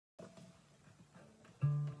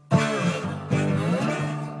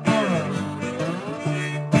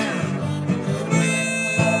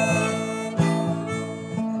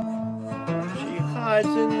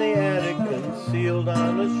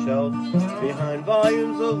behind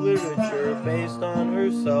volumes of literature based on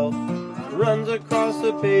herself, runs across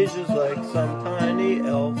the pages like some tiny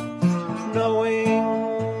elf,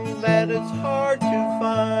 knowing that it's hard to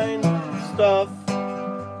find stuff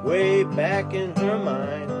way back in her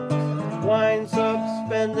mind, winds up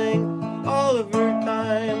spending all of her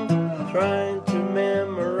time trying to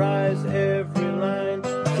memorize every line.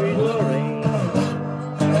 Sweet Lorraine,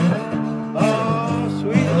 oh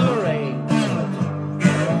sweet Lorraine.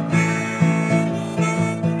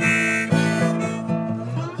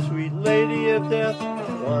 Sweet lady of death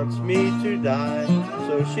wants me to die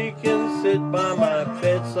so she can sit by my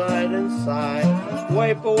bedside and sigh,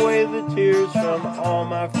 wipe away the tears from all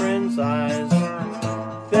my friends' eyes.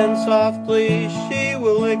 Then softly she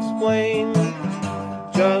will explain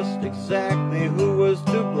just exactly who was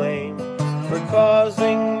to blame for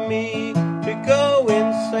causing me to go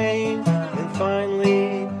insane and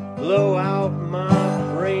finally blow out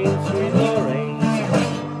my brain. Sweet Lorraine,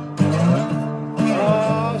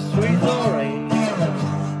 oh sweet Lorraine.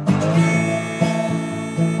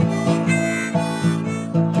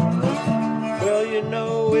 Well, you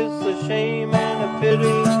know it's a shame and a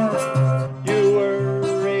pity you were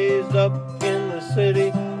raised up in the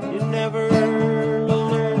city. You never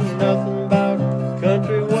learned nothing about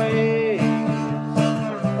country ways,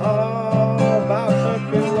 all about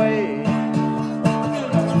country ways.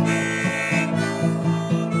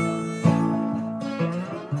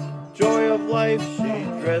 Joy of life, she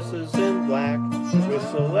dresses in black with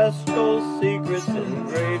celestial secrets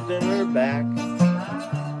engraved in her back,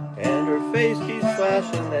 and her face keeps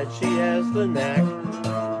flashing that she has the knack.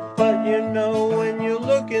 But you know when you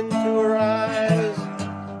look into her eyes,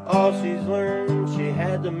 all she's learned she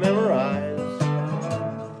had to memorize.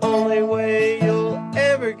 Only way you'll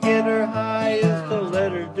ever get her high is to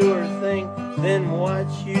let her do her thing, then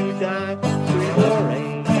watch you die. Sweet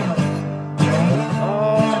Lorraine,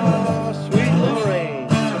 oh sweet Lorraine.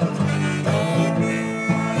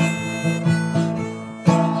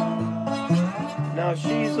 Now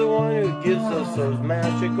she's the one who gives us those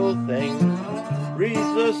magical things,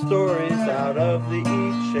 reads the stories out of the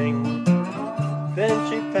I Ching. Then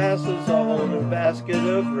she passes a whole new basket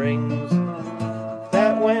of rings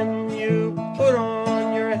that when you put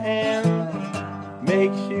on your hand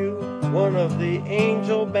makes you one of the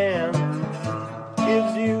angel band,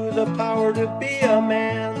 gives you the power to be a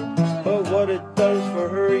man. But what it does for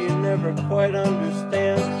her you never quite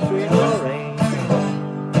understand. Sweet Lorraine,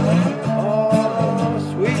 oh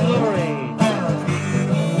sweet Lorraine.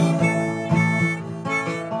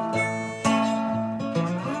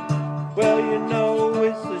 Well, you know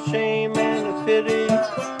it's a shame and a pity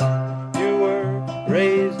you were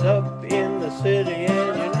raised up in the city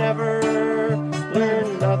and you never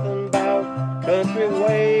learned nothing about country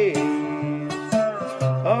ways,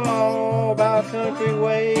 all about country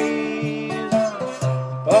ways,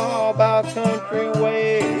 all about country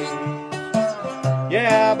ways,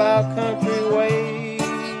 yeah, about country